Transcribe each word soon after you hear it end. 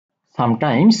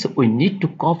Sometimes we need to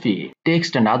copy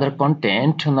text and other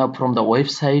content from the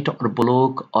website or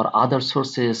blog or other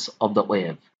sources of the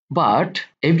web. But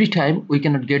every time we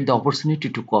cannot get the opportunity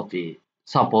to copy.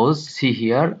 Suppose, see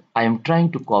here, I am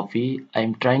trying to copy, I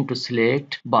am trying to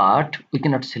select, but we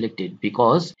cannot select it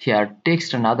because here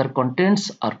text and other contents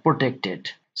are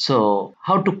protected. So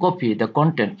how to copy the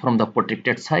content from the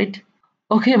protected site?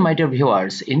 Okay, my dear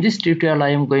viewers, in this tutorial I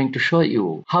am going to show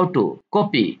you how to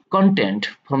copy content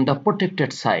from the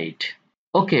protected site.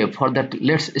 Okay, for that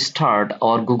let's start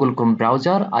our Google Chrome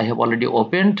browser. I have already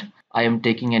opened. I am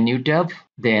taking a new tab.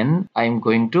 Then I am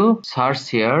going to search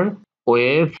here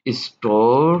web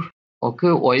store.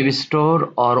 Okay, web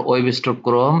store or web store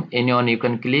Chrome, anyone you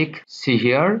can click. See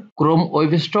here Chrome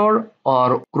web store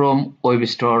or Chrome web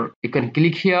store. You can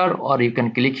click here or you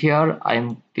can click here. I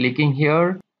am clicking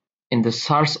here. In the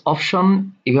search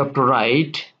option, you have to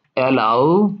write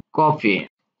allow copy.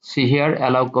 See here,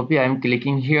 allow copy. I am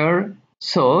clicking here.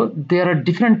 So there are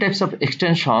different types of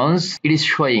extensions it is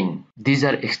showing. These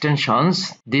are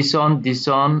extensions, this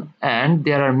one, and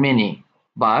there are many.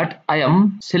 But I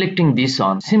am selecting this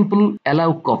one, simple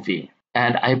allow copy.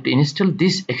 And I have to install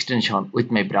this extension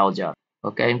with my browser.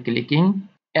 Okay, I am clicking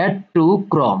add to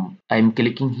Chrome. I am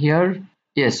clicking here.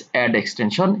 Yes, add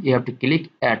extension. You have to click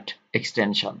add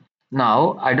extension.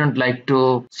 Now I don't like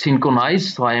to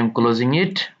synchronize, so I am closing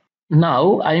it.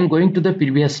 Now I am going to the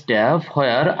previous tab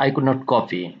where I could not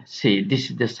copy. See, this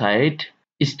is the site.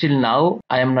 Still now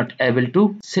I am not able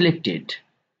to select it.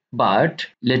 But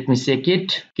let me check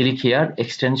it. Click here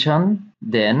extension,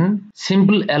 then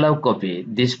simple allow copy.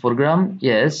 This program,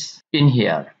 yes, in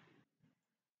here.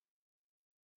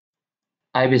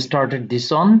 I've started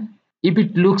this one. If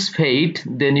it looks fade,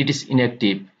 then it is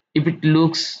inactive. If it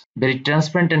looks very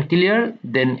transparent and clear,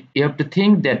 then you have to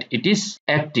think that it is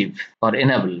active or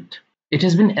enabled. It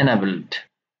has been enabled.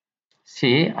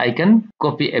 See, I can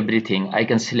copy everything. I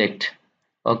can select.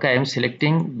 Okay, I am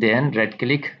selecting, then right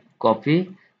click,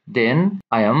 copy. Then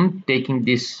I am taking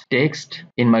this text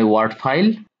in my Word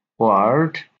file,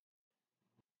 Word,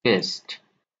 paste.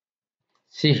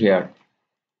 See here.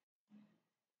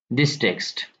 This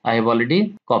text I have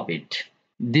already copied.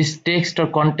 This text or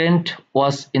content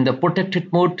was in the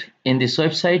protected mode in this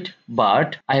website,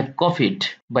 but I have copied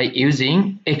by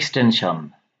using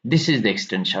extension. This is the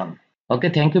extension. Okay,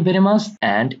 thank you very much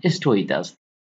and stay with us.